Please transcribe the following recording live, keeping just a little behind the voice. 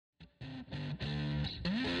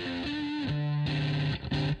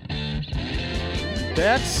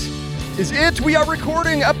That is it. We are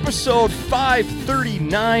recording episode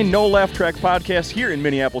 539, No Laugh Track Podcast, here in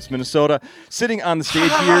Minneapolis, Minnesota. Sitting on the stage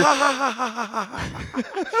here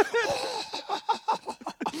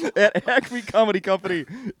at Acme Comedy Company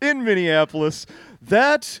in Minneapolis.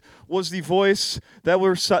 That was the voice, that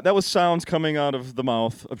was sounds coming out of the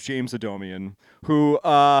mouth of James Adomian, who,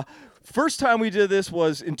 first time we did this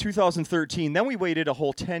was in 2013. Then we waited a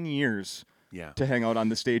whole 10 years to hang out on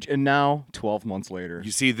the stage, and now 12 months later.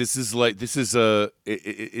 You see, it's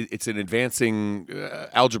an advancing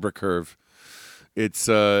algebra curve. It's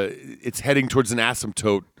heading towards an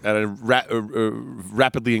asymptote at a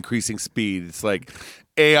rapidly increasing speed. It's like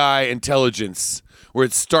AI intelligence, where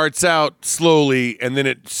it starts out slowly, and then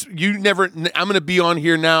I'm going to be on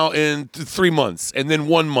here now in 3 months, and then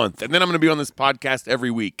 1 month, and then I'm going to be on this podcast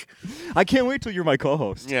every week. I can't wait till you're my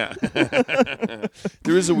co-host. Yeah.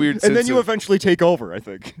 There is a weird sense and then you eventually take over, I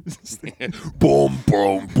think. Boom,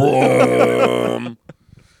 boom, boom.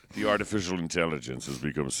 The artificial intelligence has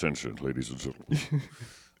become sentient, ladies and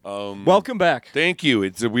gentlemen. Welcome back. Thank you.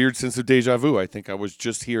 It's a weird sense of deja vu. I think I was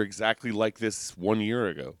just here exactly like this 1 year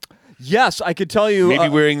ago. Yes, I could tell you. Maybe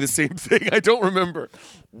wearing the same thing. I don't remember.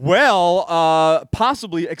 Well,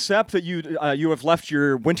 possibly, except that you have left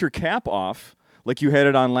your winter cap off, like you had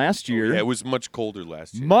it on last year. Oh, yeah, it was much colder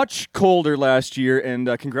last year. Much colder last year, and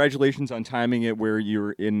congratulations on timing it where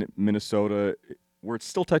you're in Minnesota, where it's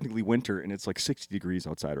still technically winter, and it's like 60 degrees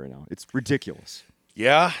outside right now. It's ridiculous.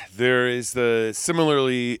 Yeah, there is the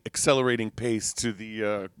similarly accelerating pace to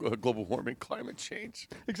the global warming climate change.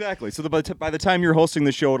 Exactly. So by the time you're hosting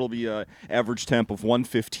the show, it'll be an average temp of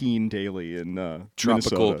 115 daily in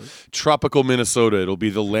Minnesota. Tropical Minnesota. It'll be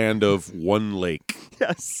the land of one lake.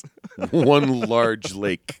 Yes. One large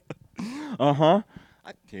lake. Uh-huh.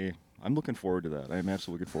 I'm looking forward to that. I'm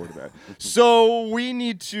absolutely looking forward to that. So we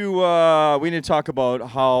need to talk about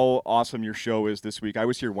how awesome your show is this week. I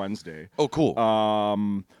was here Wednesday. Oh, cool.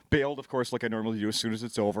 Bailed, of course, like I normally do. As soon as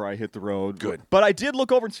it's over, I hit the road. Good. But I did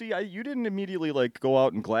look over and see you didn't immediately go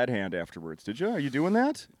out and glad hand afterwards, did you? Are you doing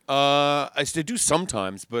that? I do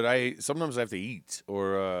sometimes, but sometimes I have to eat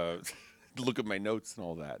or look at my notes and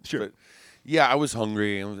all that. Sure. But yeah, I was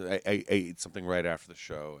hungry. I ate something right after the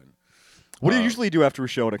show. And what do you usually do after a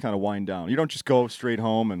show to kind of wind down? You don't just go straight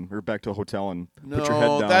home or back to a hotel and put your head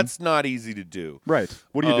down. No, that's not easy to do. Right.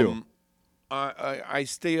 What do you do? I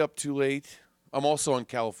stay up too late. I'm also on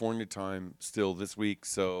California time still this week,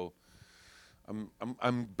 so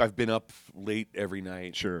I've been up late every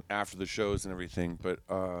night. Sure. After the shows and everything. But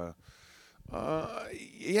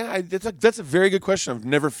yeah, that's a very good question. I've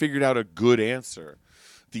never figured out a good answer.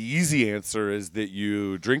 The easy answer is that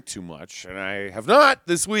you drink too much, and I have not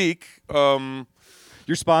this week. Your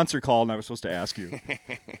sponsor called, and I was supposed to ask you.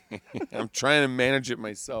 I'm trying to manage it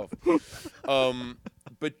myself.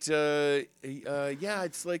 But yeah,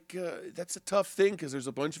 it's like that's a tough thing because there's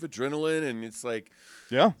a bunch of adrenaline, and it's like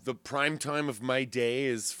the prime time of my day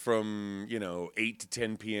is from 8 to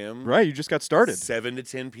 10 p.m. Right, you just got started. 7 to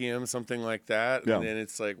 10 p.m., something like that. Yeah. And then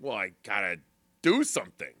it's like, well, I gotta do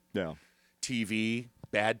something. Yeah. TV.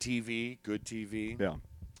 Bad TV, good TV. Yeah.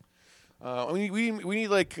 We need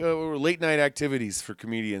late night activities for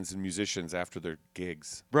comedians and musicians after their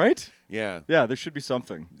gigs. Right? Yeah. Yeah, there should be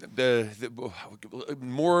something. The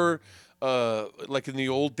more like in the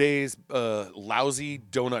old days, lousy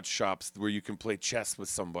donut shops where you can play chess with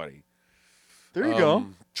somebody. There you go.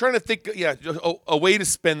 Trying to think, a way to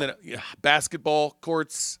spend that. Yeah, basketball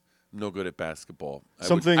courts. No good at basketball.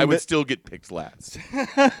 I would still get picked last.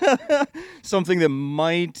 Something that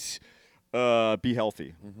might be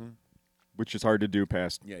healthy, which is hard to do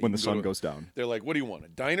past when the sun goes down. They're like, what do you want, a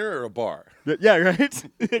diner or a bar? Yeah, right?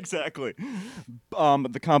 Exactly.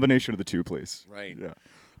 The combination of the two, please. Right. Yeah.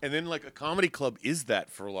 And then, like, a comedy club is that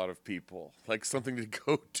for a lot of people. Like, something to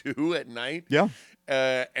go to at night. Yeah.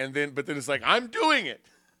 But then it's like, I'm doing it.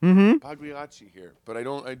 Pagliacci here, but I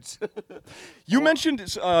don't. You mentioned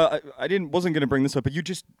wasn't going to bring this up, but you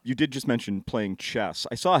did just mention playing chess.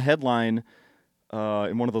 I saw a headline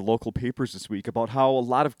in one of the local papers this week about how a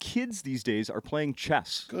lot of kids these days are playing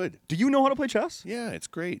chess. Good. Do you know how to play chess? Yeah, it's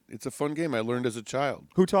great. It's a fun game. I learned as a child.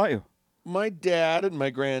 Who taught you? My dad and my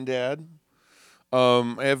granddad.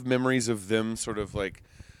 I have memories of them sort of like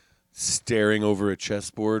staring over a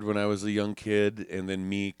chessboard when I was a young kid, and then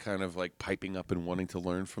me kind of like piping up and wanting to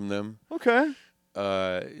learn from them. Okay.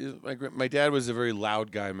 My dad was a very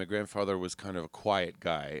loud guy. My grandfather was kind of a quiet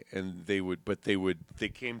guy, and they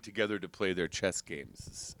came together to play their chess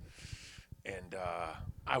games. And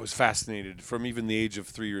I was fascinated from even the age of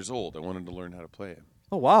 3 years old. I wanted to learn how to play it.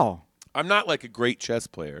 Oh, wow. I'm not like a great chess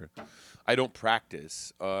player. I don't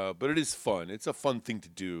practice, but it is fun. It's a fun thing to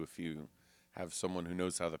do if you have someone who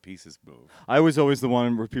knows how the pieces move. I was always the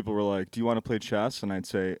one where people were like, "Do you want to play chess?" And I'd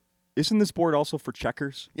say, "Isn't this board also for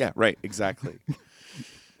checkers?" Yeah, right. Exactly.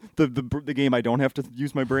 The game I don't have to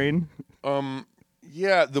use my brain.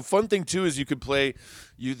 Yeah, the fun thing too is you could play.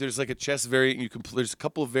 There's like a chess variant. There's a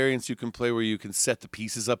couple of variants you can play where you can set the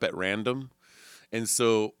pieces up at random, and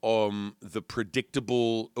so the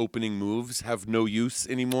predictable opening moves have no use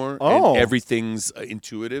anymore. Oh. And everything's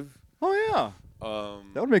intuitive. Oh yeah.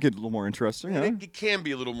 That would make it a little more interesting. Huh? It can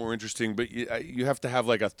be a little more interesting, but you have to have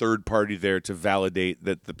like a third party there to validate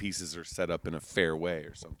that the pieces are set up in a fair way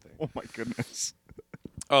or something. Oh my goodness.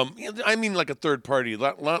 I mean like a third party,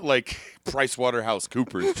 not like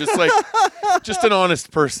PricewaterhouseCoopers, just an honest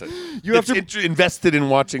person. You have invested in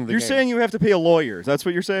watching the You're game. saying you have to pay a lawyer. That's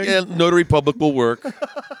what you're saying? Yeah, notary public will work.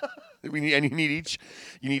 You need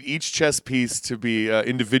each chess piece to be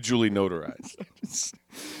individually notarized.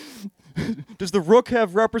 Does the rook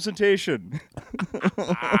have representation?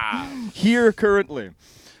 Here currently.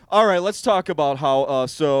 All right, let's talk about how,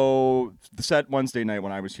 so the set Wednesday night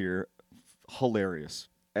when I was here, hilarious.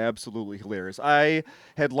 Absolutely hilarious. I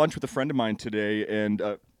had lunch with a friend of mine today and,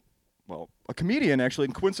 a comedian actually,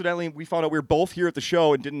 and coincidentally we found out we were both here at the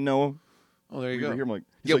show and didn't know. Oh, there you we go. were here. I'm like,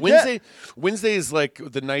 yeah, like, Wednesday is like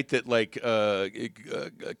the night that like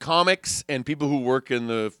comics and people who work in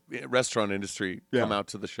the restaurant industry come out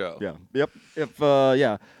to the show. Yeah.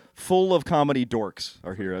 Yep. Full of comedy dorks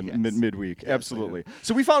are here on midweek. Yes, absolutely.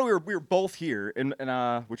 So we found we were both here, and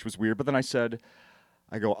which was weird. But then I said,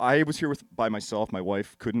 I was here by myself. My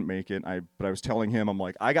wife couldn't make it. But I was telling him, I'm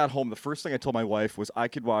like, I got home. The first thing I told my wife was I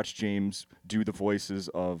could watch James do the voices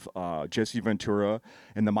of Jesse Ventura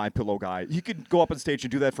and the My Pillow guy. He could go up on stage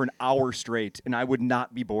and do that for an hour straight, and I would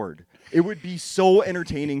not be bored. It would be so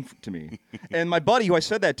entertaining to me. And my buddy, who I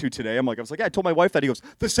said that to today, I told my wife that. He goes,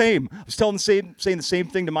 the same. I was saying the same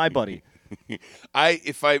thing to my buddy.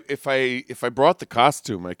 If I brought the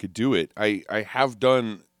costume, I could do it. I have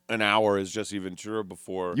done an hour as Jesse Ventura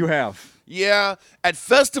before. You have? Yeah. At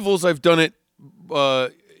festivals, I've done it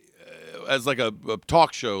as like a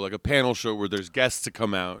talk show, like a panel show where there's guests to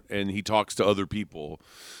come out and he talks to other people.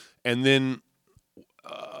 And then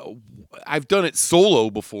I've done it solo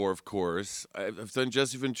before, of course. I've done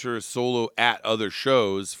Jesse Ventura solo at other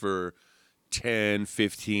shows for 10,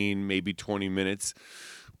 15, maybe 20 minutes.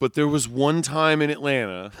 But there was one time in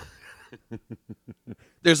Atlanta.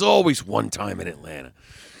 There's always one time in Atlanta.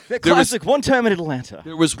 That classic one time in Atlanta.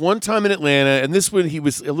 There was one time in Atlanta, and this one he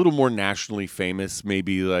was a little more nationally famous,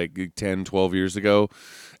 maybe like 10, 12 years ago.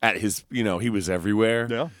 At his, he was everywhere.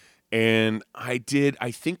 Yeah. And I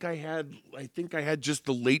think I had just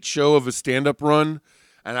the late show of a stand-up run,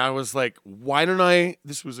 and I was like, why don't I?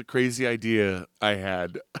 This was a crazy idea I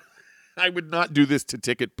had. I would not do this to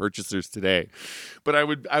ticket purchasers today, but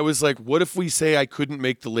I was like, what if we say I couldn't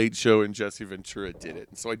make the late show and Jesse Ventura did it?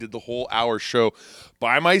 And so I did the whole hour show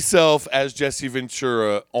by myself as Jesse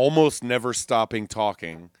Ventura, almost never stopping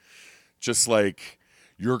talking. Just like,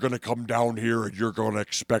 you're going to come down here and you're going to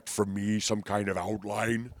expect from me some kind of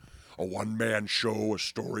outline, a one-man show, a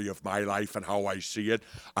story of my life and how I see it.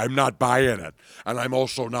 I'm not buying it, and I'm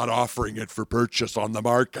also not offering it for purchase on the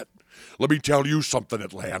market. Let me tell you something,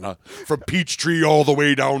 Atlanta. From Peachtree all the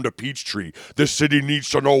way down to Peachtree, this city needs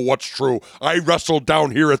to know what's true. I wrestled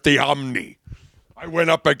down here at the Omni. I went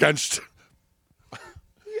up against...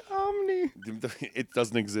 The Omni. It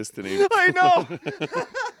doesn't exist anymore. I know.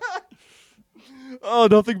 Oh,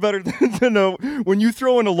 nothing better than when you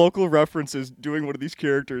throw in a local references doing one of these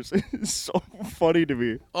characters. It's so funny to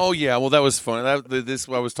me. Oh, yeah. Well, that was fun.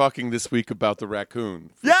 I was talking this week about the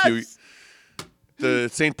raccoon. Yes! The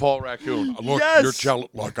St. Paul raccoon. Look, yes!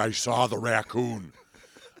 Look, I saw the raccoon.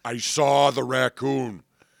 I saw the raccoon.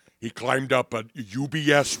 He climbed up a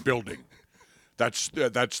UBS building. That's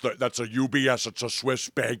a UBS. It's a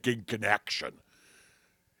Swiss banking connection.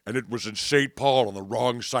 And it was in St. Paul on the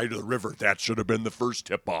wrong side of the river. That should have been the first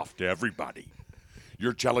tip-off to everybody.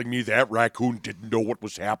 You're telling me that raccoon didn't know what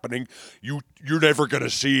was happening? You're never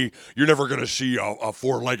gonna see a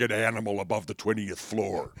four-legged animal above the 20th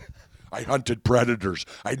floor. I hunted predators.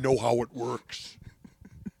 I know how it works.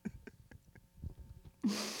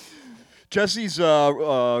 Jesse's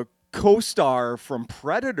co-star from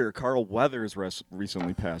Predator, Carl Weathers,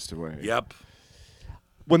 recently passed away. Yep.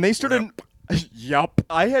 When they started... Rip. Yup.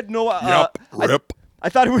 I had no... Rip. I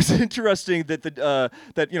thought it was interesting that that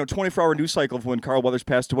 24-hour news cycle of when Carl Weathers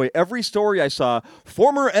passed away, every story I saw,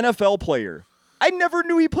 former NFL player. I never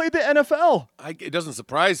knew he played the NFL. It doesn't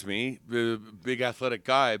surprise me, big athletic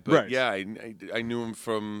guy, but Right. yeah, I knew him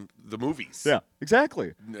from the movies. Yeah,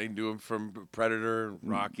 exactly. I knew him from Predator,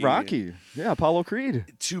 Rocky. Rocky. Yeah, Apollo Creed.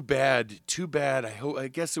 Too bad. I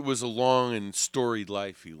guess it was a long and storied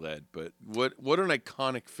life he led, but what an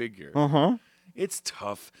iconic figure. Uh-huh. It's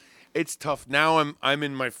tough. It's tough. Now I'm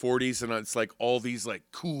in my 40s, and it's like all these like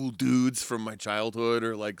cool dudes from my childhood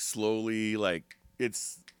are like slowly like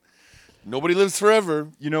it's nobody lives forever.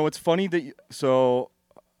 You know, it's funny that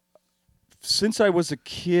since I was a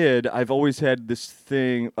kid, I've always had this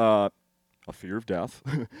thing, a fear of death,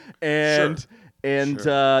 and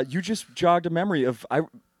you just jogged a memory of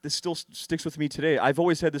this still sticks with me today. I've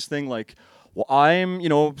always had this thing like,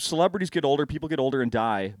 well, celebrities get older, people get older and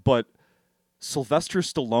die, but Sylvester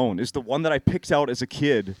Stallone is the one that I picked out as a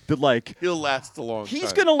kid that like He'll last a long time.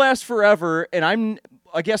 he's gonna last forever, and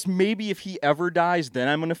I guess maybe if he ever dies, then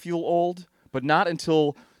I'm gonna feel old, but not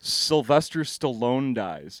until Sylvester Stallone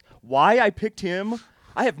dies. Why I picked him,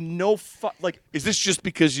 I have no like. Is this just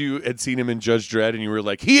because you had seen him in Judge Dredd and you were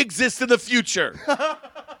like, he exists in the future?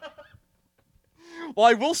 Well,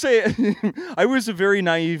 I will say, I was a very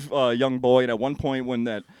naive young boy, and at one point when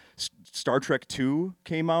that Star Trek II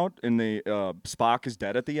came out and the Spock is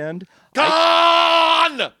dead at the end,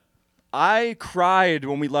 Gone! I cried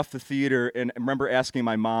when we left the theater, and I remember asking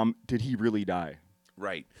my mom, "Did he really die?"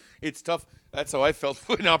 Right. It's tough. That's how I felt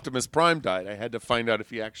when Optimus Prime died. I had to find out if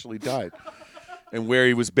he actually died and where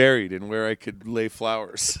he was buried and where I could lay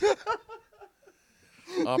flowers.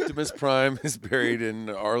 Optimus Prime is buried in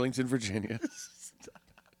Arlington, Virginia.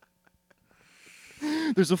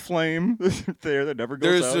 There's a flame there that never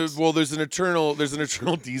goes out. There's an eternal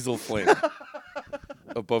diesel flame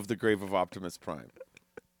above the grave of Optimus Prime.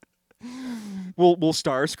 Will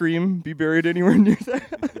Starscream be buried anywhere near that?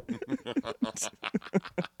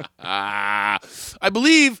 I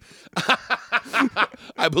believe that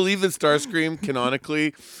Starscream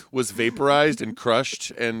canonically was vaporized and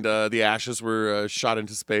crushed, and the ashes were shot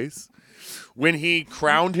into space. When he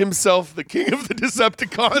crowned himself the king of the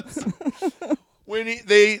Decepticons, when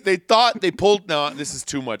they thought they pulled. No, this is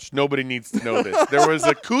too much. Nobody needs to know this. There was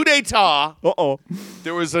a coup d'état.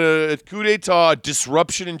 There was a coup d'état,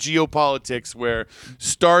 disruption in geopolitics, where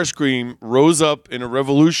Starscream rose up in a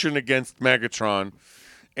revolution against Megatron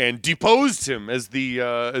and deposed him as the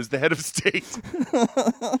head of state,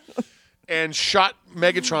 and shot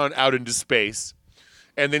Megatron out into space.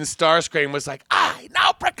 And then Starscream was like, I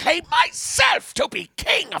now proclaim myself to be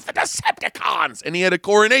king of the Decepticons. And he had a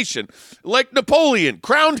coronation, like Napoleon,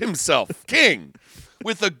 crowned himself king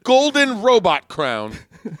with a golden robot crown.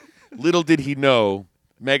 Little did he know,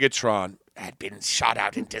 Megatron had been shot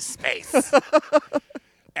out into space.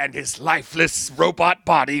 And his lifeless robot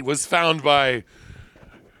body was found by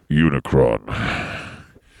Unicron,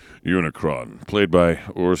 played by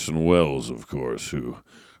Orson Welles, of course, who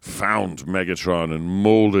found Megatron and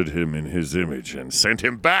molded him in his image and sent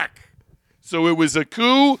him back. So it was a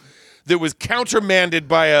coup that was countermanded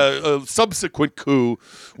by a subsequent coup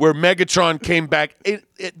where Megatron came back.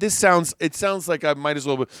 It sounds like I might as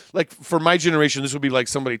well, like for my generation, this would be like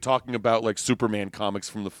somebody talking about like Superman comics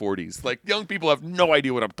from the 40s. Like young people have no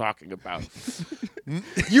idea what I'm talking about.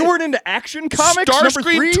 You weren't into action comics?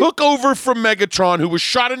 Starscream took over from Megatron, who was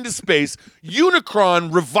shot into space.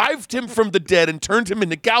 Unicron revived him from the dead and turned him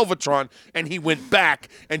into Galvatron, and he went back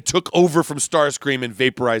and took over from Starscream and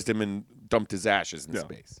vaporized him and dumped his ashes in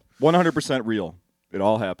space. 100% real. It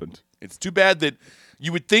all happened. It's too bad that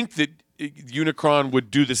you would think that Unicron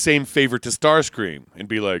would do the same favor to Starscream and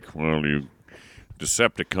be like, well, you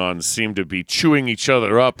Decepticons seem to be chewing each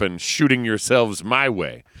other up and shooting yourselves my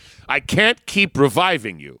way. I can't keep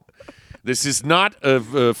reviving you. This is not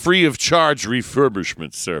a free of charge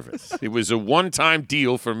refurbishment service. It was a one-time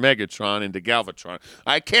deal for Megatron into Galvatron.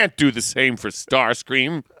 I can't do the same for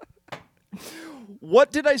Starscream.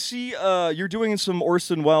 What did I see? You're doing some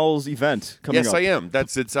Orson Welles event coming up. Yes, I am.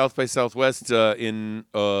 That's at South by Southwest in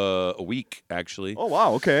a week, actually. Oh,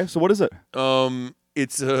 wow. Okay. So what is it?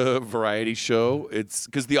 It's a variety show. It's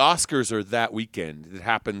because the Oscars are that weekend. It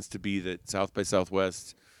happens to be that South by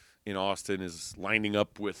Southwest in Austin is lining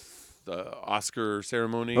up with the Oscar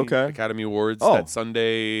ceremony, Academy Awards, that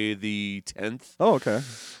Sunday the 10th. Oh, okay.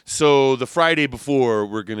 So the Friday before,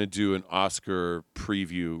 we're going to do an Oscar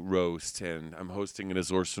preview roast, and I'm hosting it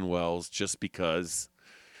as Orson Welles just because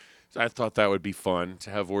I thought that would be fun to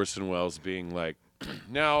have Orson Welles being like,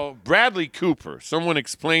 now, Bradley Cooper, someone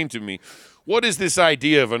explain to me, what is this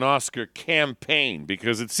idea of an Oscar campaign?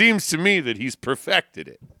 Because it seems to me that he's perfected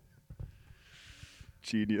it.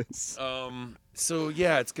 Genius. So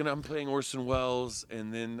yeah, I'm playing Orson Welles,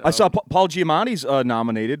 and then I saw Paul Giamatti's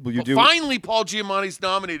nominated. Will you do? Finally, Paul Giamatti's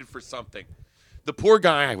nominated for something. The poor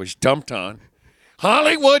guy I was dumped on.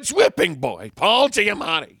 Hollywood's whipping boy, Paul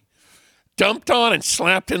Giamatti. Dumped on and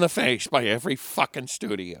slapped in the face by every fucking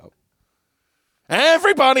studio.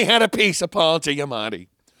 Everybody had a piece of Paul Giamatti.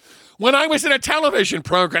 When I was in a television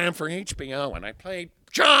program for HBO and I played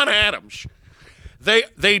John Adams,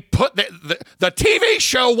 they put the TV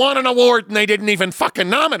show won an award and they didn't even fucking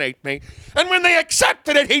nominate me. And when they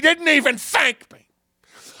accepted it, he didn't even thank me.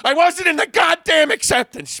 I wasn't in the goddamn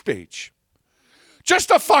acceptance speech.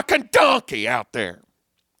 Just a fucking donkey out there.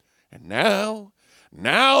 And now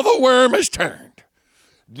the worm has turned.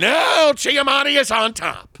 Now Giamatti is on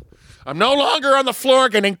top. I'm no longer on the floor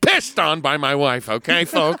getting pissed on by my wife, okay,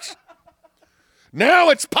 folks? Now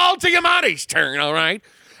it's Paul Giamatti's turn, all right?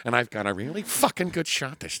 And I've got a really fucking good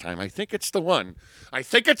shot this time. I think it's the one. It's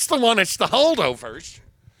the holdovers.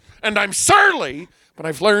 And I'm surly, but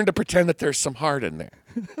I've learned to pretend that there's some heart in there.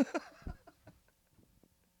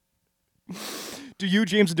 Do you,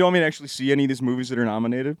 James Adomian, actually see any of these movies that are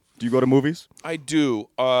nominated? Do you go to movies? I do.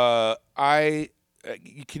 You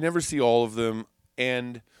can never see all of them,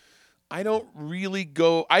 and I don't really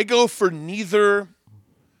go. I go for neither.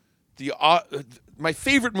 My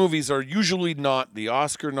favorite movies are usually not the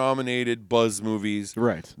Oscar-nominated buzz movies,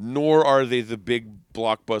 right? Nor are they the big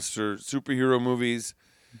blockbuster superhero movies.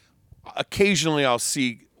 Occasionally, I'll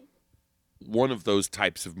see one of those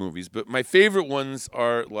types of movies, but my favorite ones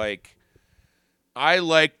are like. I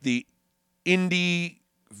like the indie,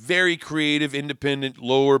 very creative, independent,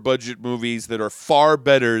 lower budget movies that are far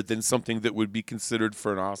better than something that would be considered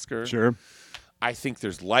for an Oscar. Sure. I think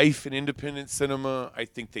there's life in independent cinema. I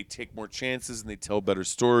think they take more chances and they tell better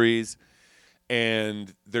stories.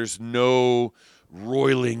 And there's no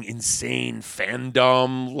roiling, insane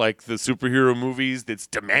fandom like the superhero movies that's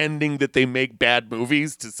demanding that they make bad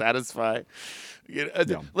movies to satisfy.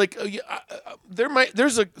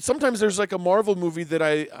 Sometimes there's like a Marvel movie that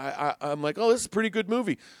I'm like, oh, this is a pretty good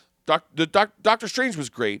movie. Doctor Strange was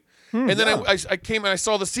great, and then I came and I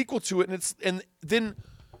saw the sequel to it, and then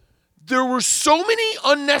there were so many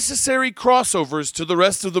unnecessary crossovers to the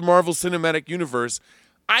rest of the Marvel Cinematic Universe.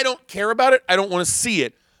 I don't care about it. I don't want to see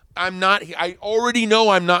it. I already know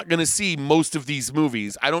I'm not going to see most of these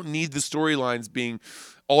movies. I don't need the storylines being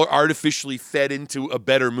all artificially fed into a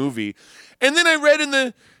better movie. And then I read in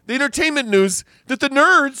the entertainment news that the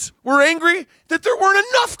nerds were angry that there weren't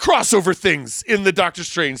enough crossover things in the Doctor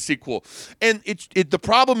Strange sequel. And the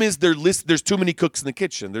problem is there's too many cooks in the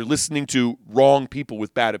kitchen. They're listening to wrong people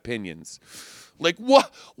with bad opinions. Like,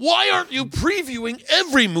 why aren't you previewing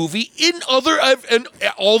every movie in all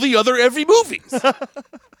the other every movies?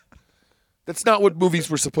 That's not what movies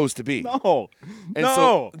were supposed to be. No.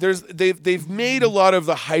 So they've made a lot of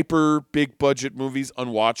the hyper big budget movies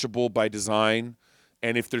unwatchable by design.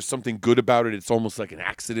 And if there's something good about it, it's almost like an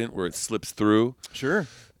accident where it slips through. Sure.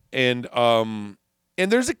 And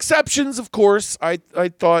there's exceptions, of course. I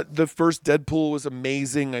thought the first Deadpool was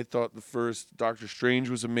amazing. I thought the first Doctor Strange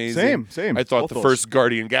was amazing. Same. I thought the first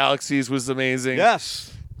Guardian Galaxies was amazing.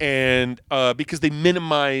 Yes. And because they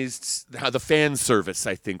minimized the fan service,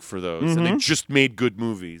 I think, for those. And they just made good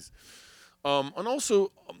movies. And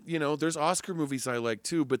also, there's Oscar movies I like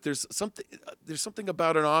too, but there's something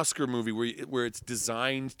about an Oscar movie where it's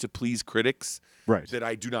designed to please critics that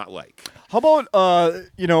I do not like. How about,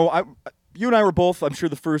 you and I were both, I'm sure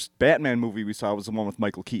the first Batman movie we saw was the one with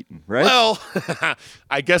Michael Keaton, right? Well,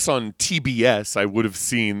 I guess on TBS I would have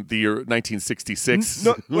seen the year 1966.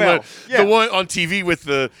 The one on TV with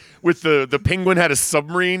the penguin had a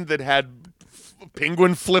submarine that had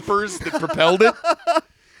penguin flippers that propelled it.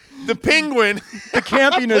 The penguin, the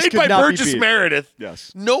campiness played could by not Burgess be beat. Meredith.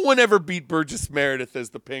 Yes. No one ever beat Burgess Meredith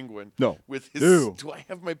as the penguin. No. With his, do I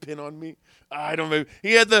have my pin on me? I don't know.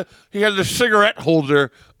 He had the cigarette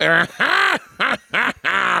holder.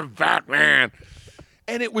 Batman.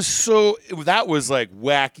 And it was that was like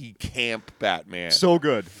wacky camp Batman. So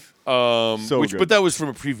good. Good. But that was from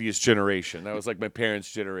a previous generation. That was like my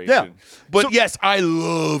parents' generation. Yeah. But yes, I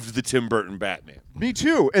loved the Tim Burton Batman. Me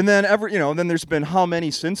too. And then then there's been how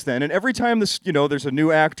many since then? And every time there's a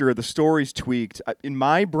new actor, the story's tweaked. In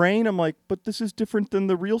my brain, I'm like, but this is different than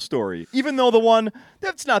the real story. Even though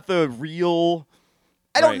that's not the real.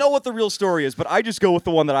 I don't know what the real story is, but I just go with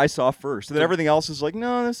the one that I saw first. And then everything else is like,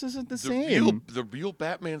 no, this isn't the same. The real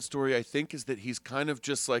Batman story, I think, is that he's kind of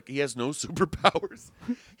just like, he has no superpowers.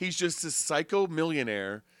 He's just a psycho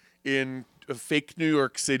millionaire in a fake New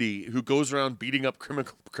York City who goes around beating up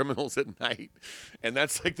criminals at night, and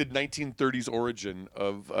that's like the 1930s origin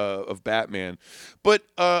of Batman. But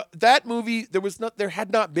that movie, there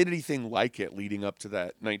had not been anything like it leading up to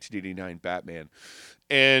that 1989 Batman,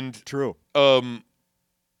 and True.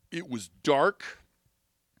 It was dark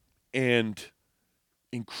and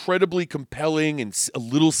incredibly compelling and a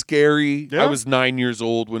little scary. Yeah. I was 9 years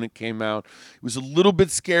old when it came out. It was a little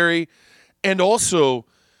bit scary and also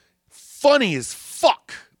funny as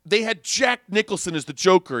fuck. They had Jack Nicholson as the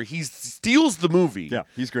Joker. He steals the movie. Yeah,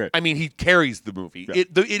 he's great. I mean, he carries the movie. Yeah.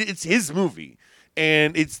 It's his movie.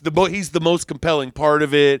 And he's the most compelling part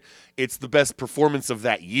of it. It's the best performance of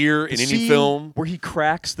that year in any Scene film. where he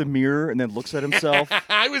cracks the mirror and then looks at himself.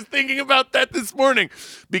 I was thinking about that this morning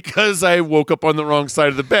because I woke up on the wrong side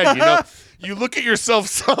of the bed. You know, you look at yourself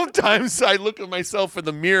sometimes. I look at myself in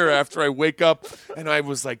the mirror after I wake up and I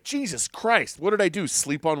was like, Jesus Christ, what did I do?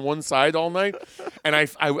 Sleep on one side all night? And I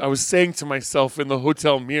was saying to myself in the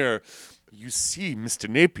hotel mirror, you see, Mr.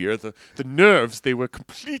 Napier, the nerves, they were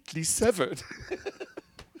completely severed.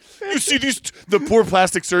 You see the poor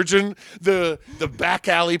plastic surgeon, the back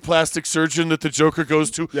alley plastic surgeon that the Joker goes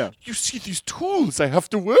to. Yeah. You see these tools I have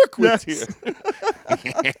to work with Yes. here.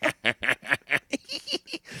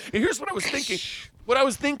 And here's what I was thinking. What I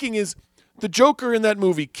was thinking is the Joker in that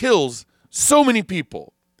movie kills so many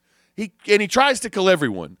people. He tries to kill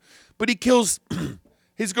everyone, but he kills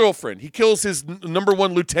his girlfriend. He kills his number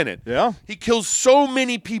one lieutenant. Yeah. He kills so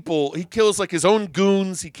many people. He kills like his own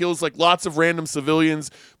goons. He kills like lots of random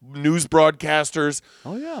civilians, news broadcasters.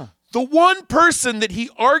 Oh, yeah. The one person that he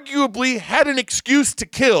arguably had an excuse to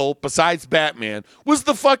kill, besides Batman, was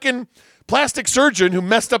the fucking plastic surgeon who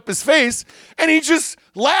messed up his face, and he just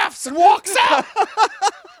laughs and walks out.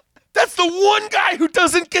 That's the one guy who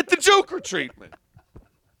doesn't get the Joker treatment.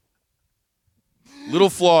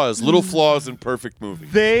 Little flaws in perfect movie.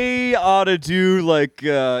 They ought to do like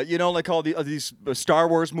like all these Star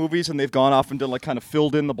Wars movies, and they've gone off and done like kind of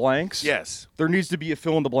filled in the blanks. Yes. There needs to be a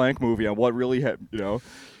fill in the blank movie on what really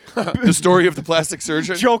The story of the plastic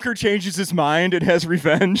surgeon. Joker changes his mind and has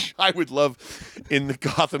revenge. I would love in the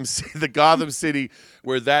Gotham City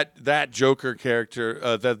where that Joker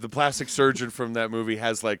character, the plastic surgeon from that movie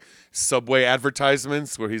has like Subway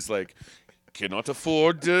advertisements where he's like, cannot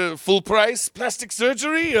afford full price plastic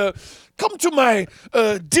surgery? Come to my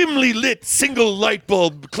dimly lit single light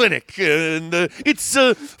bulb clinic. And it's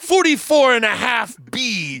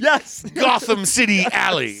 44.5B Yes. Gotham City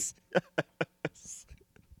Alley.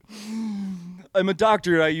 I'm a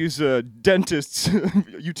doctor. I use dentist's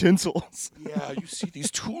utensils. Yeah, you see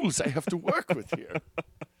these tools I have to work with here.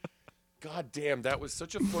 God damn, that was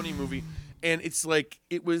such a funny movie. And it's like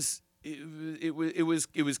it was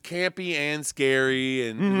campy and scary,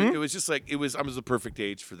 and it was just like I was the perfect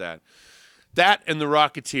age for that. That and The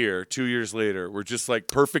Rocketeer 2 years later were just like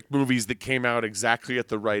perfect movies that came out exactly at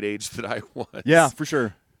the right age that I was. Yeah, for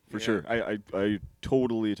sure. For sure. I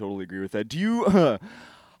totally agree with that. Do you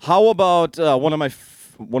how about one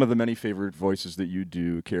of the many favorite voices that you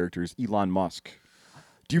do characters, Elon Musk?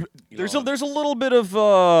 There's a little bit of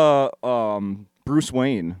Bruce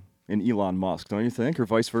Wayne in Elon Musk, don't you think, or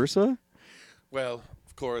vice versa? Well,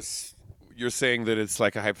 of course, you're saying that it's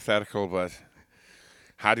like a hypothetical, but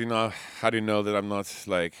how do you know that I'm not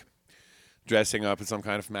like dressing up in some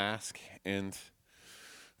kind of mask and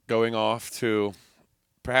going off to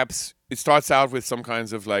perhaps it starts out with some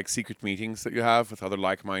kinds of like secret meetings that you have with other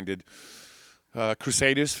like-minded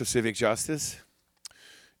crusaders for civic justice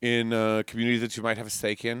in a community that you might have a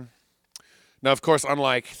stake in. Now, of course,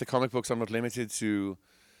 unlike the comic books, I'm not limited to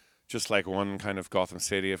just like one kind of Gotham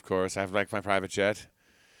City, of course. I have like my private jet.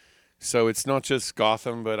 So it's not just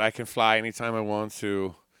Gotham, but I can fly anytime I want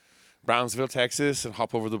to Brownsville, Texas, and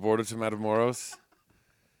hop over the border to Matamoros.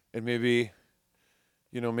 And maybe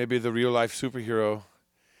the real life superhero,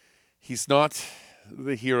 he's not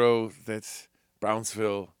the hero that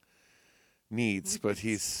Brownsville needs, but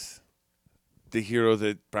he's the hero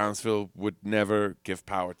that Brownsville would never give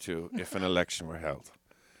power to if an election were held.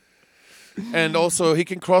 And also, he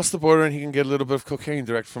can cross the border and he can get a little bit of cocaine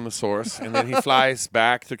direct from the source. And then he flies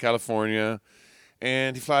back to California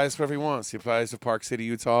and he flies wherever he wants. He flies to Park City,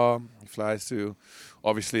 Utah. He flies to,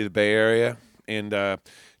 obviously, the Bay Area and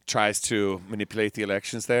tries to manipulate the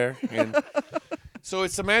elections there. And so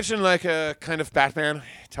it's imagine like a kind of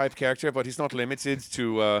Batman-type character, but he's not limited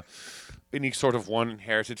to any sort of one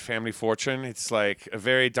inherited family fortune. It's like a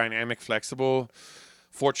very dynamic, flexible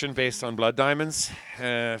fortune based on blood diamonds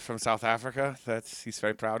from South Africa that he's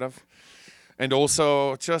very proud of. And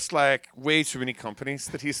also just like way too many companies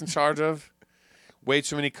that he's in charge of. Way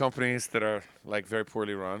too many companies that are like very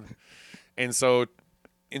poorly run. And so,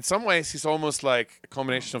 in some ways, he's almost like a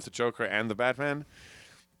combination of the Joker and the Batman,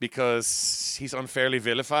 because he's unfairly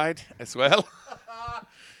vilified as well.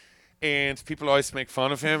 And people always make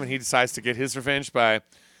fun of him, and he decides to get his revenge by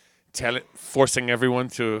forcing everyone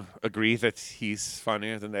to agree that he's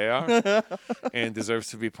funnier than they are and deserves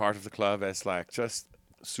to be part of the club as like just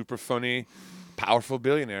super funny, powerful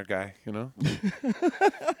billionaire guy, you know?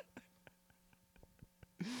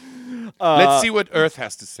 Let's see what Earth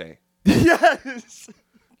has to say. Yes.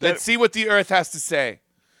 Let's see what the Earth has to say.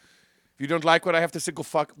 If you don't like what I have to say, go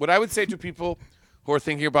fuck. What I would say to people who are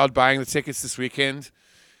thinking about buying the tickets this weekend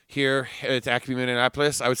here at Acme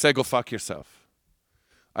Minneapolis, I would say go fuck yourself.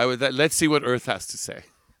 Let's see what Earth has to say.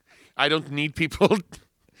 I don't need people.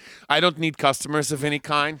 I don't need customers of any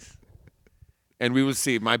kind. And we will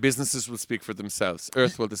see. My businesses will speak for themselves.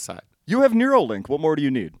 Earth will decide. You have Neuralink. What more do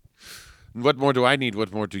you need? What more do I need?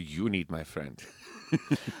 What more do you need, my friend?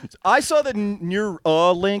 I saw the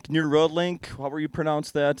Neuralink. How were you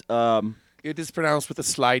pronounce that? It is pronounced with a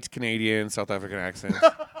slight Canadian, South African accent.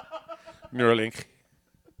 Neuralink.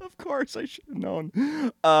 Of course, I should have known.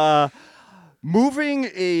 Moving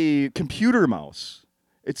a computer mouse.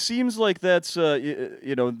 It seems like that's,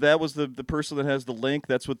 that was the person that has the link.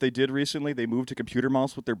 That's what they did recently. They moved a computer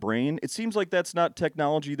mouse with their brain. It seems like that's not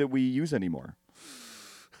technology that we use anymore.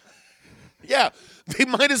 Yeah, they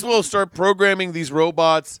might as well start programming these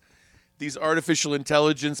robots, these artificial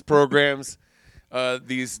intelligence programs,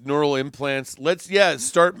 these neural implants.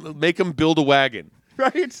 Make them build a wagon.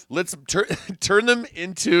 Right? Let's turn them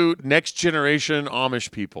into next generation Amish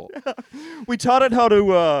people. Yeah. We taught it how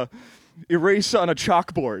to erase on a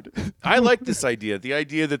chalkboard. I like this idea. The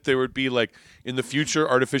idea that there would be like in the future,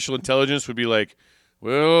 artificial intelligence would be like,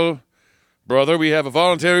 well, brother, we have a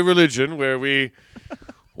voluntary religion where we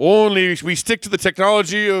stick to the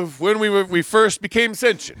technology of when we first became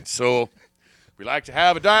sentient. So we like to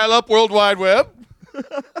have a dial-up World Wide Web.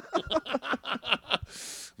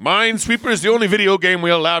 Minesweeper is the only video game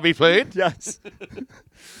we'll allow to be played. Yes.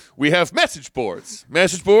 We have message boards.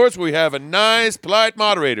 Message boards where we have a nice, polite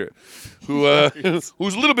moderator who's a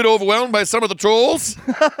little bit overwhelmed by some of the trolls.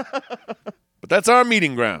 But that's our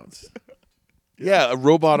meeting grounds. Yeah, a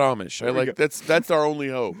robot Amish. That's our only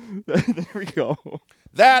hope. There we go.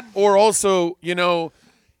 That, or also,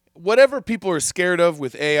 whatever people are scared of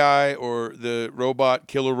with AI or the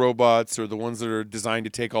killer robots or the ones that are designed to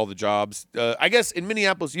take all the jobs. I guess in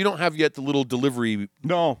Minneapolis, you don't have yet the little delivery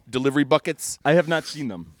buckets. I have not seen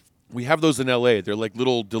them. We have those in LA. They're like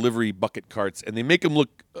little delivery bucket carts, and they make them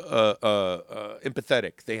look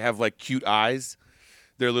empathetic. They have like cute eyes.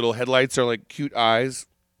 Their little headlights are like cute eyes,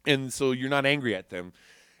 and so you're not angry at them.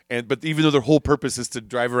 But even though their whole purpose is to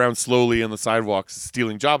drive around slowly on the sidewalks,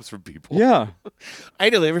 stealing jobs from people. Yeah. I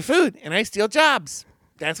deliver food, and I steal jobs.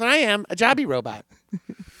 That's what I am, a jobby robot.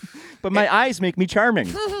 But my eyes make me charming.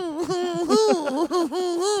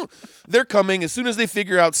 They're coming. As soon as they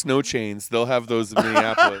figure out snow chains, they'll have those in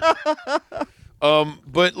Minneapolis.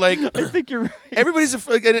 But like, I think you're right. Everybody's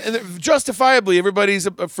and justifiably, everybody's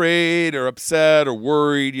afraid or upset or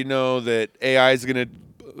worried, that AI is going to...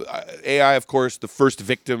 AI, of course, the first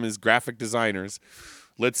victim is graphic designers.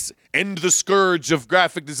 Let's end the scourge of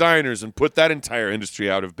graphic designers and put that entire industry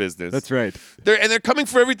out of business. That's right. They're coming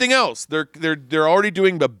for everything else. They're already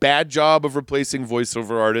doing the bad job of replacing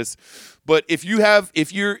voiceover artists. But if you're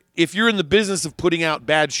in the business of putting out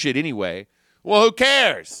bad shit anyway, well, who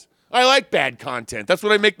cares? I like bad content. That's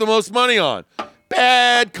what I make the most money on.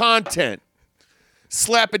 Bad content.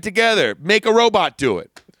 Slap it together. Make a robot do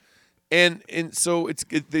it. And so it's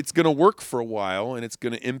going to work for a while, and it's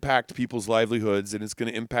going to impact people's livelihoods, and it's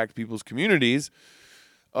going to impact people's communities.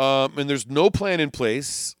 And there's no plan in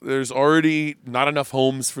place. There's already not enough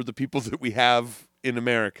homes for the people that we have in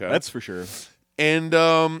America. That's for sure. And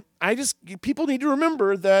people need to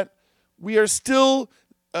remember that we are still,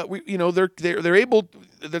 they're able.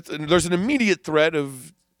 There's an immediate threat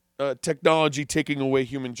of technology taking away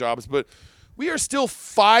human jobs, but we are still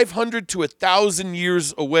 500 to 1,000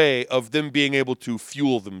 years away of them being able to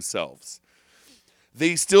fuel themselves.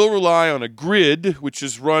 They still rely on a grid, which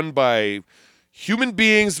is run by human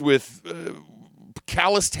beings with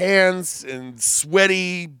calloused hands and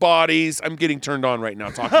sweaty bodies. I'm getting turned on right now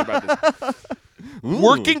talking about this.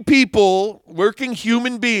 Working people, working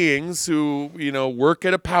human beings who, work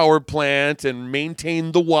at a power plant and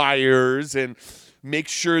maintain the wires and make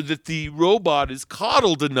sure that the robot is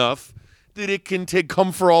coddled enough that it can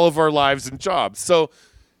come for all of our lives and jobs. So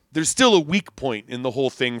there's still a weak point in the whole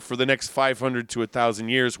thing for the next 500 to 1,000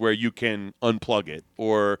 years where you can unplug it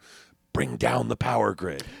or bring down the power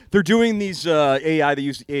grid. They're doing these AI. They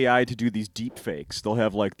use AI to do these deep fakes. They'll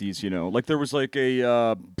have like these, like there was like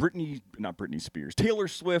a not Britney Spears, Taylor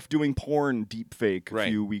Swift doing porn deep fake a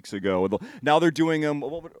few weeks ago. Now they're doing them.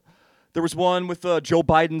 There was one with Joe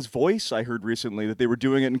Biden's voice I heard recently that they were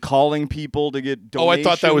doing it and calling people to get donations. Oh, I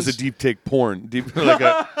thought that was a deep take porn.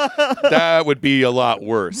 That would be a lot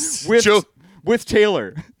worse. With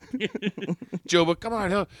Taylor. Joe, but come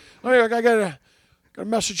on. I got a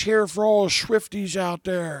message here for all the Swifties out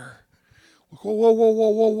there.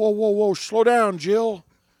 Whoa. Slow down, Jill.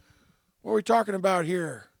 What are we talking about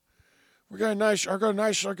here? I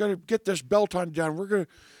gotta get this belt on down.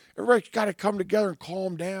 Everybody's got to come together and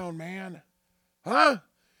calm down, man. Huh?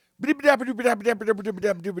 I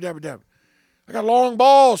got long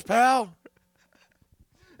balls, pal.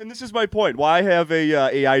 And this is my point. Why have a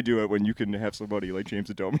AI do it when you can have somebody like James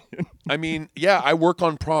Adomian? I mean, yeah, I work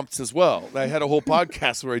on prompts as well. I had a whole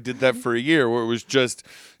podcast where I did that for a year, where it was just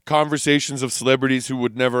conversations of celebrities who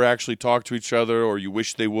would never actually talk to each other, or you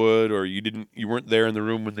wish they would, or you weren't there in the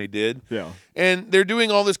room when they did. Yeah. And they're doing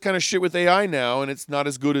all this kind of shit with AI now, and it's not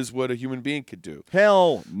as good as what a human being could do.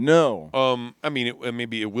 Hell no. I mean,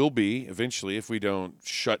 maybe it will be eventually if we don't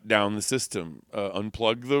shut down the system,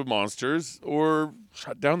 unplug the monsters, or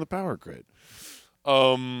shut down the power grid.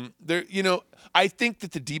 I think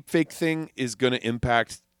that the deepfake thing is going to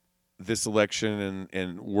impact this election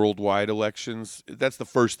and worldwide elections. That's the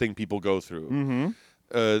first thing people go through.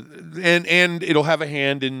 Mm-hmm. And it'll have a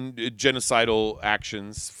hand in genocidal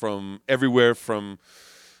actions from everywhere, from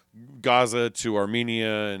Gaza to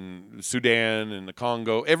Armenia and Sudan and the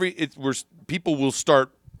Congo. People will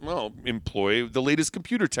start employ the latest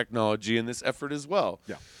computer technology in this effort as well.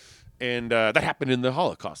 Yeah. And that happened in the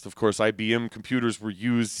Holocaust. Of course, IBM computers were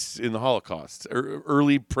used in the Holocaust.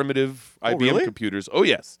 Early primitive IBM computers. Oh,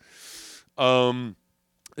 yes. That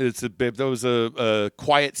was a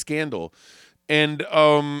quiet scandal. And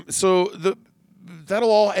so that'll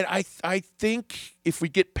all. And I think if we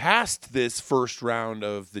get past this first round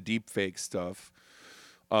of the deepfake stuff,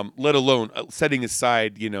 let alone setting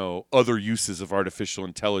aside, other uses of artificial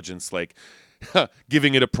intelligence, like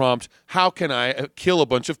giving it a prompt, how can I kill a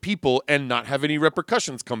bunch of people and not have any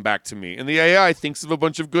repercussions come back to me? And the AI thinks of a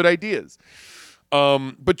bunch of good ideas.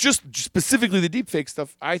 But just specifically the deepfake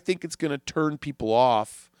stuff, I think it's going to turn people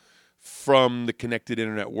off from the connected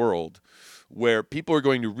internet world, where people are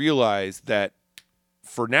going to realize that,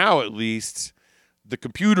 for now at least, the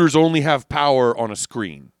computers only have power on a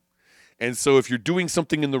screen. And so if you're doing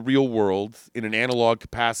something in the real world in an analog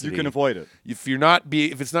capacity, you can avoid it. If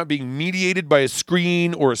it's not being mediated by a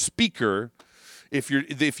screen or a speaker, if you're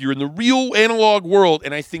in the real analog world,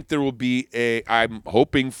 and I think there will be I'm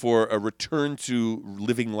hoping for a return to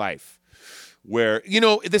living life, where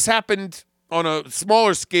this happened on a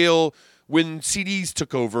smaller scale when CDs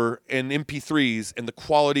took over and MP3s, and the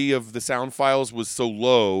quality of the sound files was so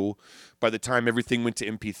low by the time everything went to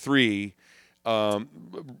MP3.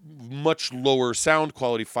 Much lower sound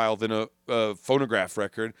quality file than a phonograph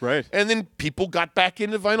record. Right. And then people got back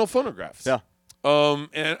into vinyl phonographs. Yeah.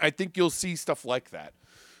 And I think you'll see stuff like that,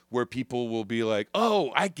 where people will be like,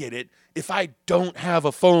 oh, I get it. If I don't have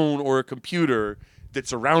a phone or a computer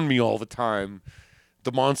that's around me all the time,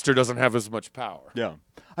 the monster doesn't have as much power. Yeah.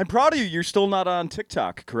 I'm proud of you. You're still not on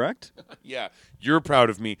TikTok, correct? Yeah. You're proud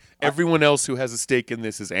of me. Everyone else who has a stake in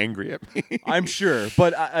this is angry at me. I'm sure.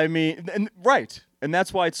 But I mean, right. And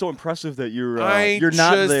that's why it's so impressive that you're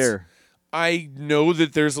not there. I know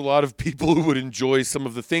that there's a lot of people who would enjoy some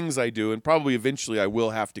of the things I do, and probably eventually I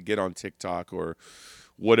will have to get on TikTok or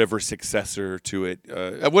whatever successor to it,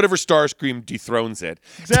 whatever Starscream dethrones it.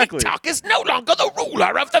 Exactly. TikTok is no longer the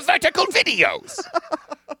ruler of the vertical videos.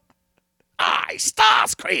 I,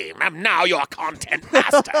 Starscream, am now your content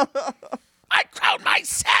master. I crown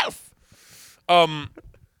myself.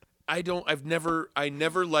 I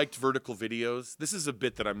never liked vertical videos. This is a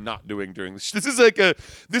bit that I'm not doing during this. This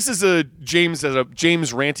is a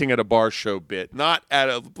James ranting at a bar show bit, not at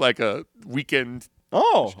a weekend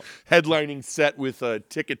headlining set with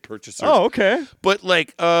ticket purchasers. Oh, okay. But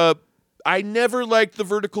I never liked the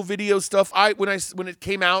vertical video stuff. When it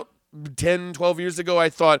came out 10, 12 years ago, I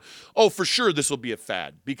thought, oh, for sure this will be a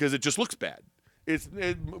fad because it just looks bad.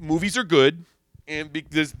 Movies are good, and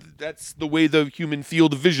because that's the way the human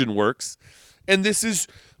field of vision works. And this is,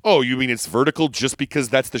 oh, you mean it's vertical just because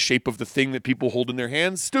that's the shape of the thing that people hold in their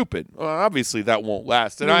hands? Stupid. Well, obviously that won't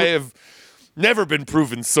last. And I have never been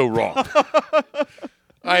proven so wrong.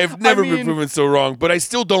 I have never been proven so wrong, but I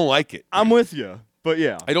still don't like it. I'm with you, but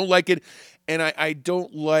yeah. I don't like it, and I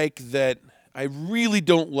don't like that. I really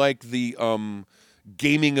don't like the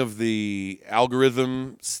gaming of the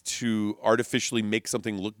algorithms to artificially make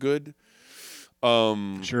something look good.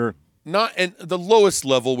 Sure. Not and the lowest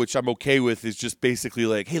level, which I'm okay with, is just basically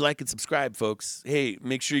like, hey, like and subscribe, folks. Hey,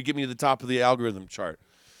 make sure you get me to the top of the algorithm chart.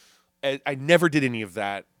 I never did any of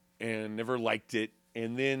that and never liked it.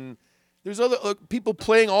 And then there's other people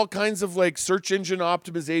playing all kinds of like search engine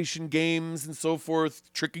optimization games and so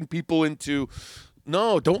forth, tricking people into,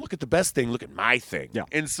 no, don't look at the best thing, look at my thing. Yeah.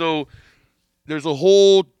 And so there's a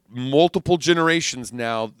whole multiple generations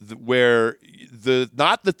now where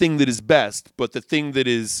not the thing that is best, but the thing that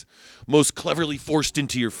is most cleverly forced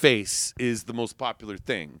into your face is the most popular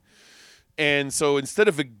thing. And so instead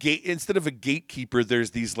of a gatekeeper,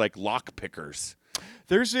 there's these like lock pickers.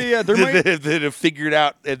 There's a there might that have figured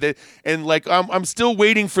out and like I'm still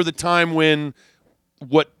waiting for the time when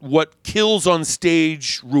what kills on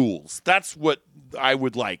stage rules. That's what I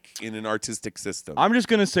would like in an artistic system. I'm just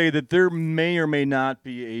going to say that there may or may not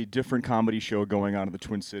be a different comedy show going on in the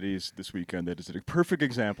Twin Cities this weekend that is a perfect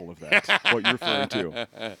example of that, what you're referring to.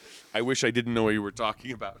 I wish I didn't know what you were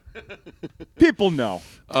talking about. People know.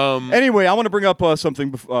 Anyway, I want to bring up something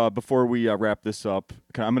before we wrap this up.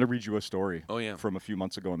 I'm going to read you a story from a few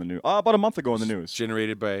months ago in the news. About a month ago in the news.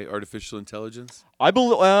 Generated by artificial intelligence? I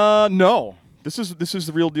believe no. This is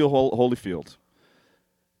the real deal Holyfield.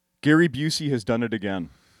 Gary Busey has done it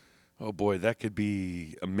again. Oh, boy, that could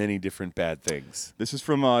be many different bad things. This is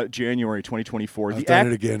from January 2024. I've done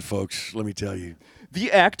it again, folks, let me tell you.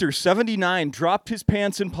 The actor, 79, dropped his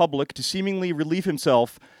pants in public to seemingly relieve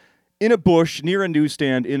himself in a bush near a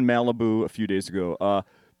newsstand in Malibu a few days ago.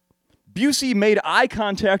 Busey made eye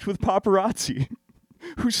contact with paparazzi,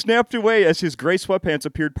 who snapped away as his gray sweatpants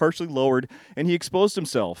appeared partially lowered, and he exposed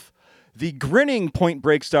himself. The grinning Point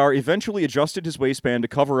Break star eventually adjusted his waistband to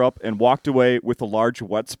cover up and walked away with a large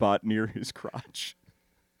wet spot near his crotch.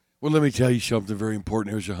 Well, let me tell you something very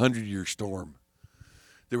important. It was a 100-year storm.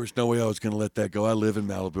 There was no way I was going to let that go. I live in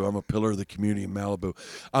Malibu. I'm a pillar of the community in Malibu.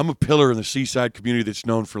 I'm a pillar in the seaside community that's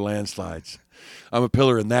known for landslides. I'm a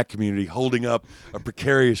pillar in that community holding up a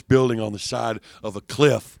precarious building on the side of a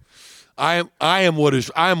cliff. I am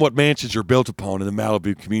what mansions are built upon in the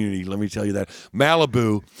Malibu community. Let me tell you that.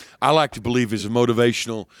 Malibu, I like to believe, is a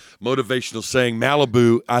motivational saying.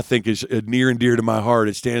 Malibu, I think, is near and dear to my heart.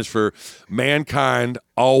 It stands for mankind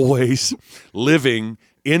always living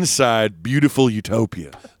inside beautiful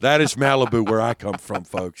utopia. That is Malibu, where I come from,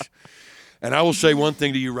 folks. And I will say one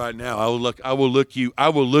thing to you right now. I will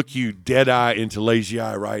look you dead eye into lazy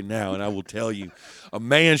eye right now, and I will tell you, a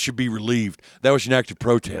man should be relieved. That was an act of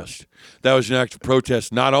protest. That was an act of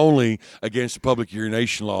protest not only against the public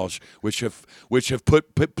urination laws, which have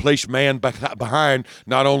placed man behind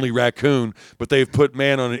not only raccoon, but they have put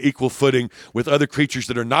man on an equal footing with other creatures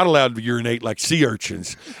that are not allowed to urinate, like sea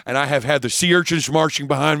urchins. And I have had the sea urchins marching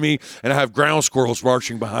behind me, and I have ground squirrels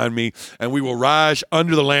marching behind me, and we will rise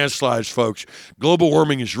under the landslides, folks. Global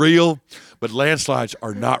warming is real, but landslides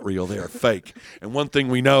are not real. They are fake. And one thing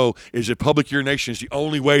we know is that public urination is the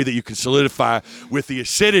only way that you can solidify with the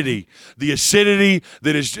acidity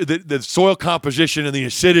that is the soil composition and the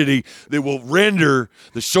acidity that will render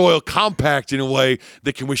the soil compact in a way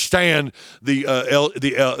that can withstand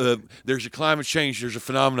there's a climate change. There's a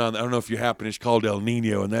phenomenon, I don't know if you happen, it's called El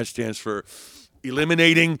Nino, and that stands for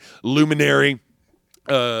eliminating luminary,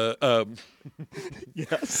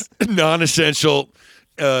 Yes. non-essential,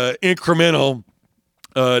 incremental,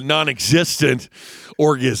 non-existent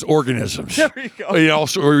organisms. There you go.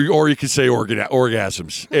 Or you could say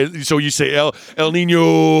orgasms. And so you say El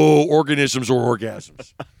Nino organisms or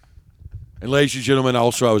orgasms. And ladies and gentlemen,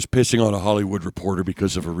 also I was pissing on a Hollywood reporter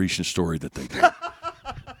because of a recent story that they did.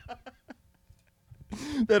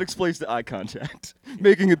 That explains the eye contact,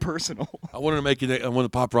 making it personal. I wanted to make it. I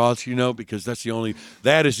want the paparazzi, because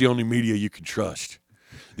that is the only media you can trust.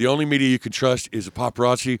 The only media you can trust is a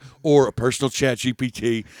paparazzi or a personal chat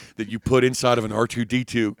GPT that you put inside of an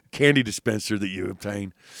R2-D2 candy dispenser that you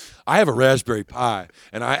obtain. I have a Raspberry Pi,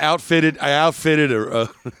 and I outfitted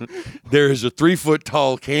there is a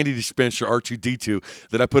 3-foot-tall candy dispenser R2-D2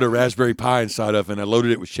 that I put a Raspberry Pi inside of, and I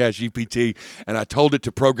loaded it with Chat GPT, and I told it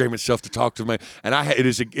to program itself to talk to me. And it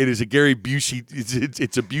is a Gary Busey.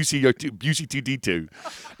 It's a Busey 2D2,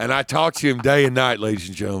 and I talk to him day and night, ladies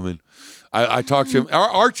and gentlemen. I talk to him.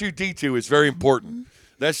 Our R2-D2 is very important.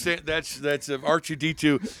 That's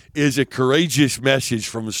R2-D2 is a courageous message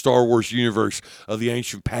from the Star Wars universe of the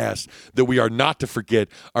ancient past that we are not to forget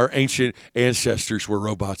our ancient ancestors were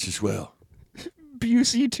robots as well.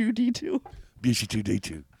 Busey 2D2.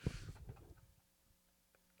 Busey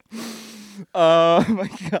 2D2. My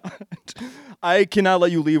God, I cannot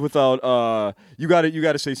let you leave without. You got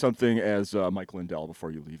to say something as Mike Lindell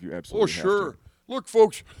before you leave. You absolutely. Oh, sure. Look,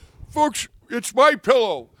 folks, it's my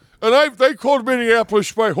pillow. And they called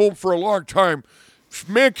Minneapolis my home for a long time.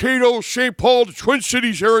 Mankato, St. Paul, the Twin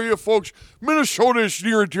Cities area, folks. Minnesota is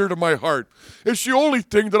near and dear to my heart. It's the only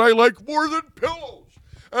thing that I like more than pillows.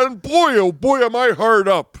 And boy, oh boy, am I hard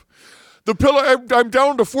up. The pillow, I'm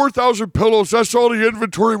down to 4,000 pillows. That's all the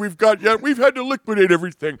inventory we've got yet. We've had to liquidate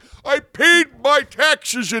everything. I paid my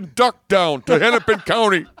taxes in Duckdown to Hennepin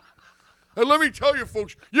County. And let me tell you,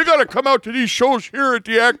 folks, you got to come out to these shows here at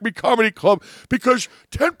the Acme Comedy Club because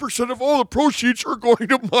 10% of all the proceeds are going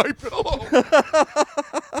to my pillow.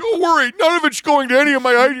 Don't worry, none of it's going to any of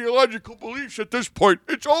my ideological beliefs at this point.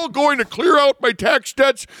 It's all going to clear out my tax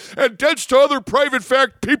debts and debts to other private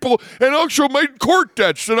fact people and also my court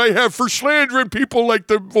debts that I have for slandering people like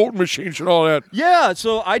the voting machines and all that. Yeah,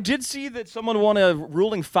 so I did see that someone won a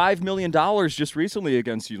ruling $5 million just recently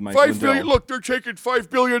against you, Mike. $5 billion. Look, they're taking $5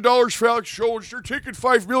 billion for Alex Jones. They're taking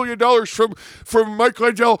 $5 million from Mike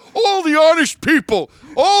Lindell. All the honest people,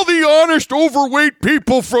 all the honest, overweight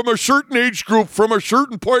people from a certain age group, from a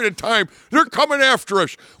certain point in time, they're coming after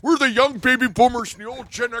us. We're the young baby boomers and the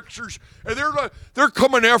old Gen Xers, and they're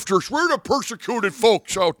coming after us. We're the persecuted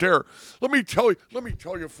folks out there. Let me tell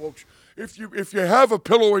you, folks. If you have a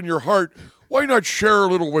pillow in your heart, why not share a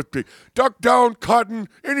little with me? Duck down, cotton,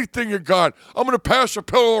 anything you got. I'm going to pass a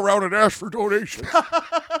pillow around and ask for donations.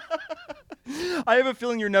 I have a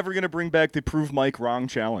feeling you're never going to bring back the Prove Mike Wrong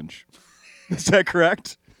challenge. Is that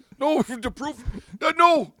correct? No,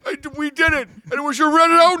 we did it, and it was a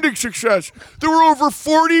resounding success. There were over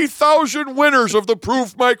 40,000 winners of the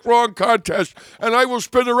Prove Mike Wrong contest, and I will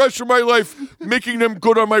spend the rest of my life making them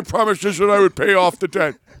good on my promises that I would pay off the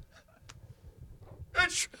debt.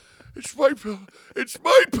 It's my pillow. It's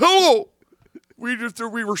my pillow. We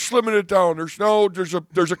were slimming it down.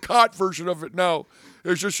 There's a cot version of it now.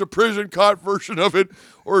 There's just a prison cot version of it,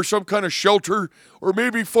 or some kind of shelter, or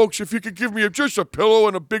maybe, folks, if you could give me just a pillow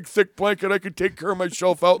and a big thick blanket, I could take care of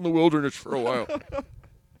myself out in the wilderness for a while.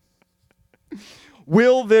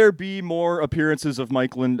 Will there be more appearances of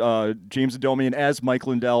James Adomian as Mike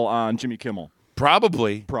Lindell on Jimmy Kimmel?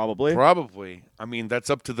 Probably. Probably. I mean, that's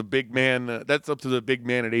up to the big man. That's up to the big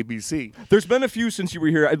man at ABC. There's been a few since you were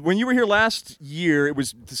here. When you were here last year, it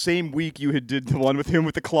was the same week you did the one with him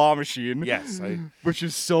with the claw machine. Yes, which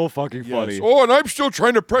is so fucking funny. Oh, and I'm still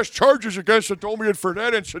trying to press charges against Adomian for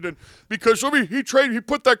that incident because he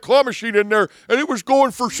put that claw machine in there and it was going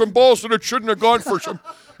for some balls that it shouldn't have gone for some.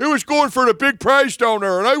 It was going for the big prize down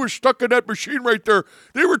there, and I was stuck in that machine right there.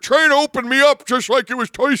 They were trying to open me up just like it was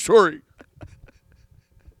Toy Story.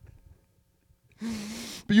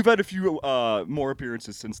 But you've had a few more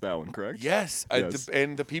appearances since that one, correct? Yes.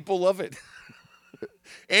 And the people love it.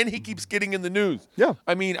 And he keeps getting in the news. Yeah.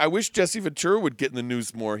 I mean, I wish Jesse Ventura would get in the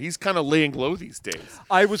news more. He's kind of laying low these days.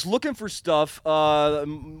 I was looking for stuff. I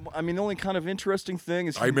mean, the only kind of interesting thing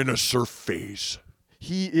is I'm in a surf phase.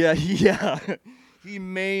 He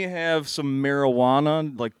may have some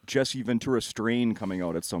marijuana, like Jesse Ventura strain, coming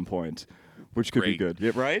out at some point. Which could be good.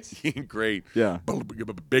 Yeah, right? Great. Yeah.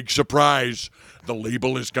 Big surprise. The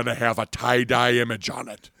label is going to have a tie-dye image on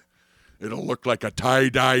it. It'll look like a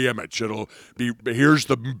tie-dye image. Here's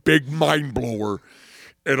the big mind blower.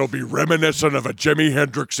 It'll be reminiscent of a Jimi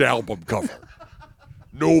Hendrix album cover.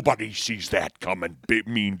 Nobody sees that coming,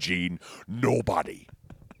 Mean Gene. Nobody.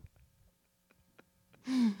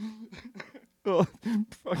 Oh,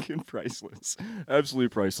 fucking priceless. Absolutely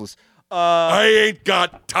priceless. I ain't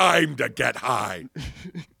got time to get high.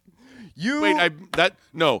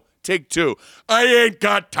 Take two. I ain't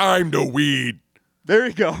got time to weed. There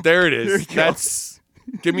you go. There it is.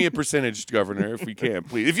 Give me a percentage, Governor, if we can,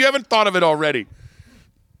 please. If you haven't thought of it already.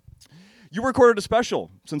 You recorded a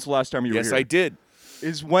special since the last time you were here. Yes, I did.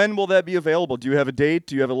 When will that be available? Do you have a date?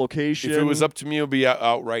 Do you have a location? If it was up to me, it'll be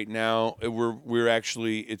out right now. We're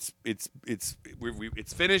actually it's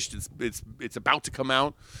finished. It's about to come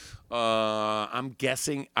out. I'm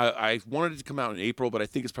guessing I wanted it to come out in April, but I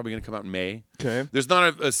think it's probably going to come out in May. Okay. There's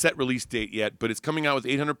not a set release date yet, but it's coming out with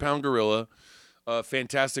 800 Pound Gorilla, a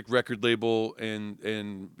fantastic record label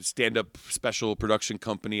and stand-up special production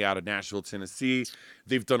company out of Nashville, Tennessee.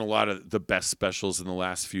 They've done a lot of the best specials in the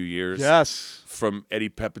last few years. Yes. From Eddie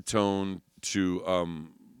Pepitone to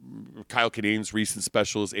Kyle Kinane's recent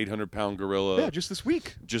special is 800 Pound Gorilla. Yeah, just this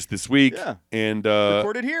week. Yeah. And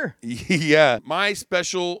recorded here. Yeah. My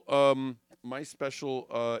special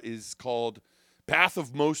is called Path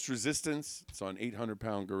of Most Resistance. It's on 800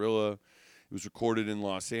 Pound Gorilla. It was recorded in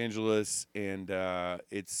Los Angeles, and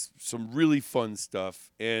it's some really fun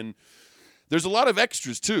stuff. And There's a lot of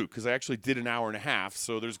extras, too, because I actually did an hour and a half.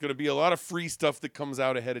 So there's going to be a lot of free stuff that comes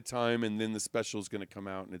out ahead of time, and then the special is going to come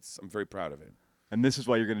out, and I'm very proud of it. And this is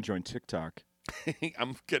why you're going to join TikTok.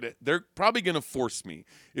 They're probably going to force me.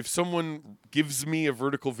 If someone gives me a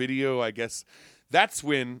vertical video, I guess that's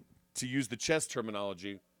when, to use the chess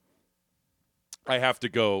terminology, I have to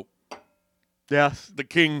go, Yes. the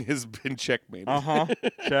king has been checkmated.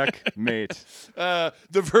 Checkmate. The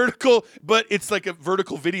vertical, but it's like a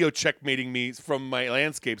vertical video checkmating me from my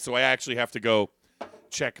landscape, so I actually have to go,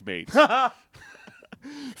 checkmate.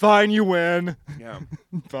 Fine, you win. Yeah.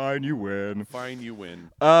 Fine, you win. Fine, you win.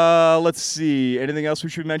 Let's see. Anything else we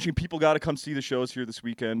should mention? People got to come see the shows here this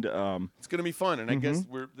weekend. It's gonna be fun, and I guess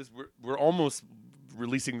we're almost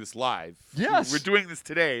releasing this live. Yes. We're doing this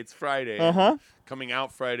today. It's Friday. Coming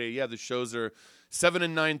out Friday. Yeah, the shows are 7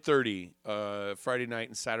 and 9:30 Friday night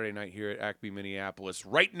and Saturday night here at Acme, Minneapolis,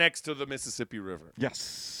 right next to the Mississippi River.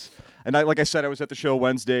 Yes. And like I said, I was at the show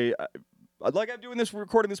Wednesday. Like I'm doing this,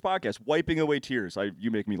 recording this podcast, wiping away tears.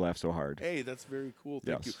 You make me laugh so hard. Hey, that's very cool.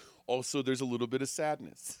 Thank you. Yes. Also, there's a little bit of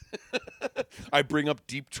sadness. I bring up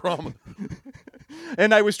deep trauma.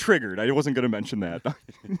 And I was triggered. I wasn't going to mention that.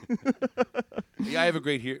 Yeah, I have a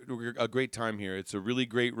great time here. It's a really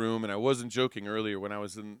great room, and I wasn't joking earlier when I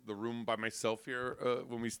was in the room by myself here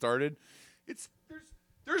when we started.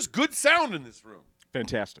 There's good sound in this room.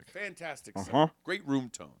 Fantastic. Fantastic sound. Great room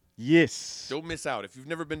tone. Yes. Don't miss out. If you've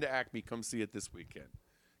never been to Acme, come see it this weekend.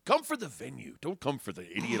 Come for the venue. Don't come for the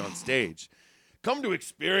idiot on stage. Come to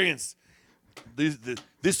experience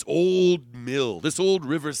this old mill, this old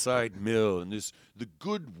riverside mill, and the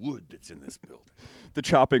good wood that's in this building. The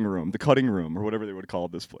chopping room, the cutting room, or whatever they would call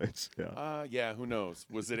this place. Yeah. Yeah. Who knows?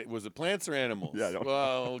 Was it plants or animals? Yeah. I don't know.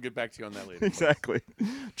 Well, I'll get back to you on that later. Exactly.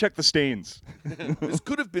 Check the stains. This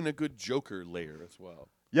could have been a good Joker layer as well.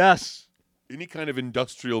 Yes. Any kind of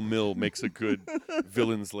industrial mill makes a good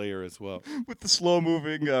villain's layer as well. With the slow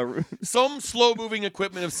moving. Some slow moving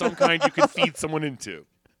equipment of some kind you can feed someone into.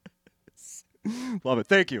 Love it.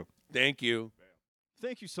 Thank you. Thank you.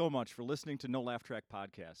 Thank you so much for listening to No Laugh Track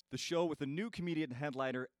Podcast, the show with a new comedian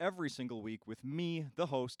headliner every single week with me, the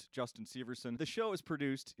host, Justin Severson. The show is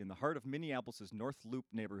produced in the heart of Minneapolis' North Loop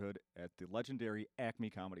neighborhood at the legendary Acme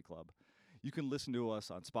Comedy Club. You can listen to us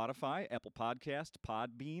on Spotify, Apple Podcast,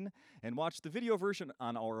 Podbean, and watch the video version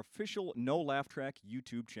on our official No Laugh Track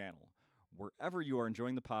YouTube channel. Wherever you are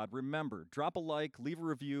enjoying the pod, remember, drop a like, leave a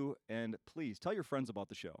review, and please tell your friends about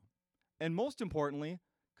the show. And most importantly,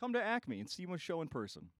 come to Acme and see my show in person.